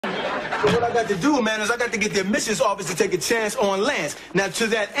So what I got to do, man, is I got to get the admissions office to take a chance on Lance. Now, to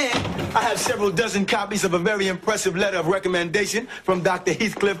that end, I have several dozen copies of a very impressive letter of recommendation from Dr.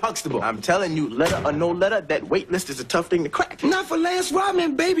 Heathcliff Huxtable. I'm telling you, letter or no letter, that wait list is a tough thing to crack. Not for Lance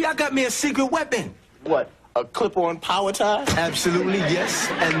Rodman, baby. I got me a secret weapon. What, a clip-on power tie? Absolutely, yes.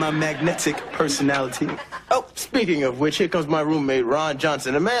 And my magnetic personality. Oh, speaking of which, here comes my roommate, Ron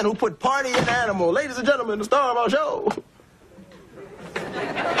Johnson, the man who put Party in Animal. Ladies and gentlemen, the star of our show.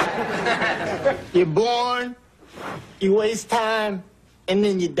 You're born, you waste time, and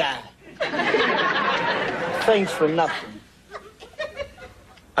then you die. Thanks for nothing.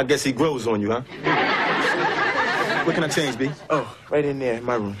 I guess he grows on you, huh? What can I change, B? Oh, right in there in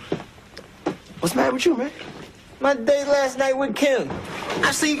my room. What's the matter with you, man? My date last night with Kim.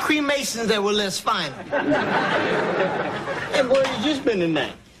 I've seen cremations that were less final. Hey, where did you spend the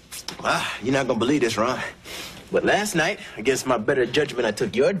night? You're not gonna believe this, Ron. But last night, against my better judgment, I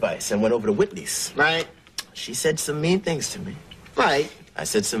took your advice and went over to Whitley's. Right. She said some mean things to me. Right. I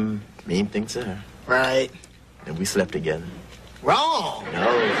said some mean things to her. Right. And we slept together. Wrong. No.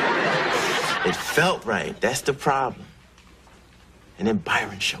 It felt right. That's the problem. And then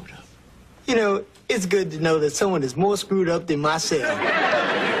Byron showed up. You know, it's good to know that someone is more screwed up than myself. You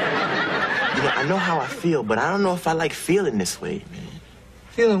know, I know how I feel, but I don't know if I like feeling this way, man.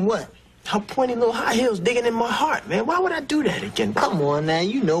 Feeling what? How pointy little high heels digging in my heart, man. Why would I do that again? Come on now,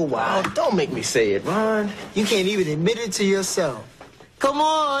 you know why. Oh, don't make me say it, Ron. You can't even admit it to yourself. Come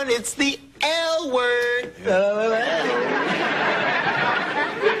on, it's the L word.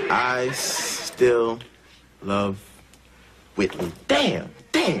 I still love Whitley. Damn.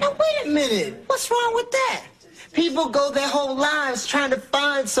 Now, wait a minute. What's wrong with that? People go their whole lives trying to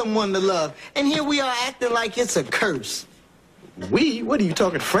find someone to love, and here we are acting like it's a curse. We? What, are you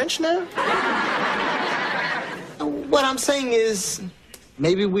talking French now? What I'm saying is,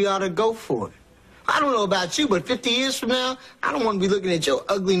 maybe we ought to go for it. I don't know about you, but 50 years from now, I don't want to be looking at your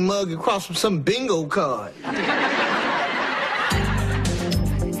ugly mug across from some bingo card.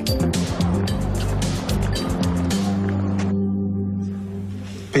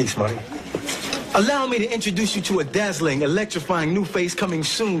 Peace, Marty. Allow me to introduce you to a dazzling, electrifying new face coming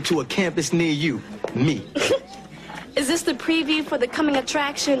soon to a campus near you. Me. Is this the preview for the coming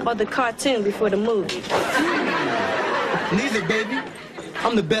attraction or the cartoon before the movie? Neither, baby.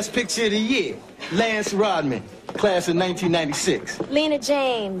 I'm the best picture of the year. Lance Rodman, class of 1996. Lena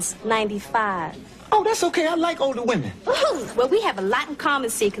James, 95. Oh, that's okay. I like older women. Ooh, well, we have a lot in common,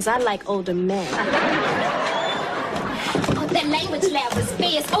 see, because I like older men. Oh, that language lab was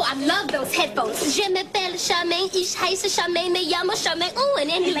fast. Oh, I love those headphones. Je m'appelle Charmaine, ich heiße Charmaine, me llamo Charmaine. Oh, in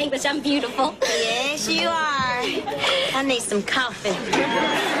any language, I'm beautiful. Yes, you are. I need some coffee.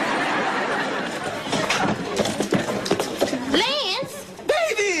 Lance!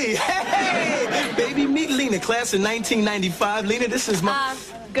 Baby! Hey! Baby, meet Lena, class of 1995. Lena, this is my...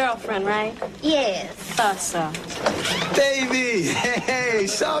 Girlfriend, right? Yes. So. Baby! Hey,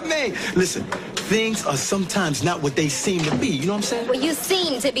 Charmaine! Listen, things are sometimes not what they seem to be. You know what I'm saying? Well, you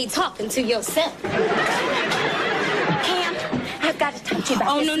seem to be talking to yourself. Cam, I've got to talk to you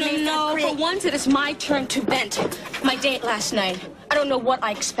about this. Oh, no. For once, it is my turn to vent. My date last night. I don't know what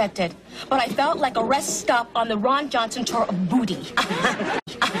I expected, but I felt like a rest stop on the Ron Johnson tour of booty. He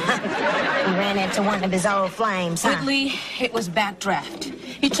ran into one of his old flames, huh? Whitley, it was backdraft.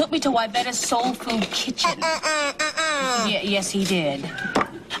 He took me to Wybetta's Soul Food Kitchen. Yeah, yes, he did.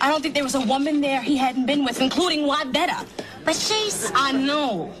 I don't think there was a woman there he hadn't been with, including Wybetta. But she's... I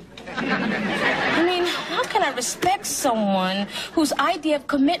know. I mean, how can I respect someone whose idea of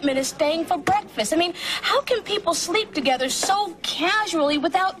commitment is staying for breakfast? I mean, how can people sleep together so casually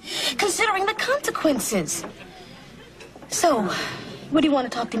without considering the consequences? So, what do you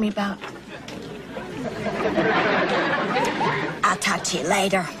want to talk to me about? I'll talk to you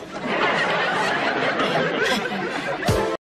later.